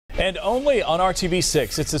And only on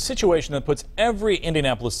RTV6, it's a situation that puts every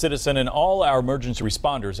Indianapolis citizen and all our emergency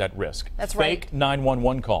responders at risk. That's right. Fake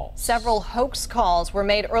 911 calls. Several hoax calls were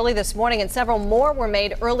made early this morning and several more were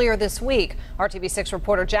made earlier this week. RTV6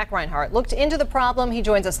 reporter Jack Reinhardt looked into the problem. He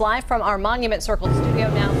joins us live from our Monument Circle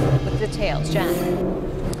studio now with details. Jack.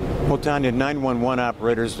 Well, Tanya, 911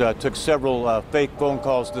 operators took several fake phone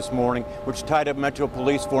calls this morning, which tied up Metro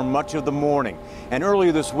Police for much of the morning. And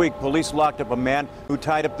earlier this week, police locked up a man who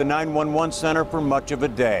tied up the 911 center for much of a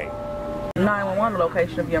day. 911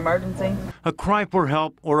 location of your emergency. A cry for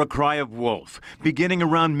help or a cry of wolf. Beginning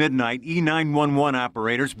around midnight, E911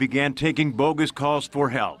 operators began taking bogus calls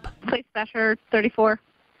for help. Police Stasher 34.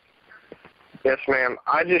 Yes, ma'am.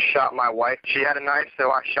 I just shot my wife. She had a knife, so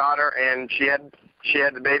I shot her, and she had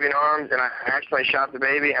the baby in arms, and I accidentally shot the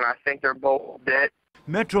baby, and I think they're both dead.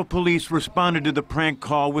 Metro Police responded to the prank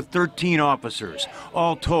call with 13 officers.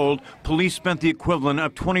 All told, police spent the equivalent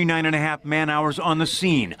of 29 and a half man-hours on the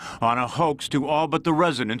scene on a hoax to all but the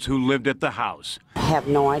residents who lived at the house. I have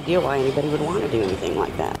no idea why anybody would want to do anything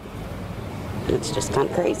like that. It's just kind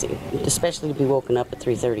of crazy, especially to be woken up at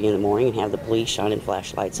 3:30 in the morning and have the police shining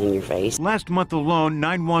flashlights in your face. Last month alone,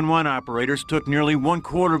 911 operators took nearly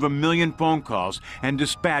 250,000 phone calls and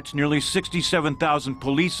dispatched nearly 67,000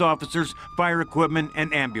 police officers, fire equipment,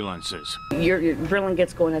 and ambulances. Your adrenaline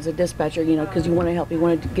gets going as a dispatcher, you know, because you want to help. You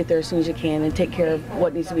want to get there as soon as you can and take care of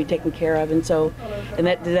what needs to be taken care of. And so, did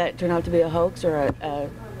that turn out to be a hoax or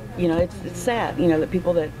you know, it's sad, you know, the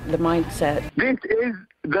people that the mindset. This is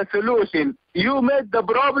the solution. You made the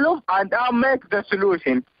problem and I'll make the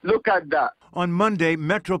solution. Look at that. On Monday,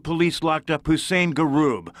 Metro Police locked up Hussein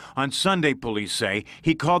Garoub. On Sunday, police say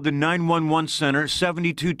he called the 911 center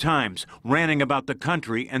 72 times, ranting about the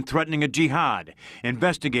country and threatening a jihad.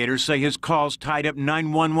 Investigators say his calls tied up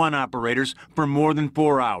 911 operators for more than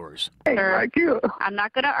 4 hours. Thank you. I'm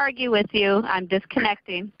not going to argue with you. I'm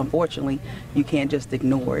disconnecting. Unfortunately, you can't just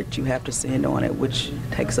ignore it. You have to send on it, which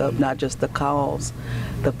takes up not just the calls,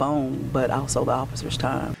 the phone, but also the officer's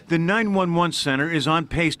time. The 911 center is on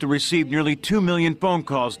pace to receive nearly 2 million phone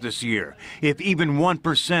calls this year. If even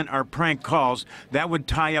 1% are prank calls, that would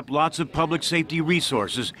tie up lots of public safety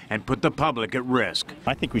resources and put the public at risk.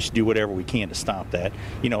 I think we should do whatever we can to stop that.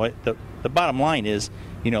 You know, the bottom line is,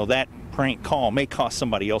 you know, that prank call may cost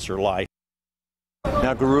somebody else their life.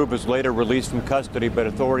 Now, Garoub was later released from custody, but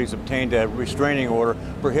authorities obtained a restraining order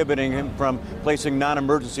prohibiting him from placing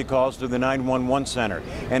non-emergency calls to the 911 center.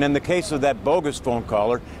 And in the case of that bogus phone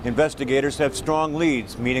caller, investigators have strong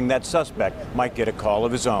leads, meaning that suspect might get a call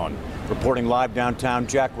of his own. Reporting live downtown,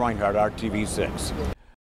 Jack Reinhardt, RTV6.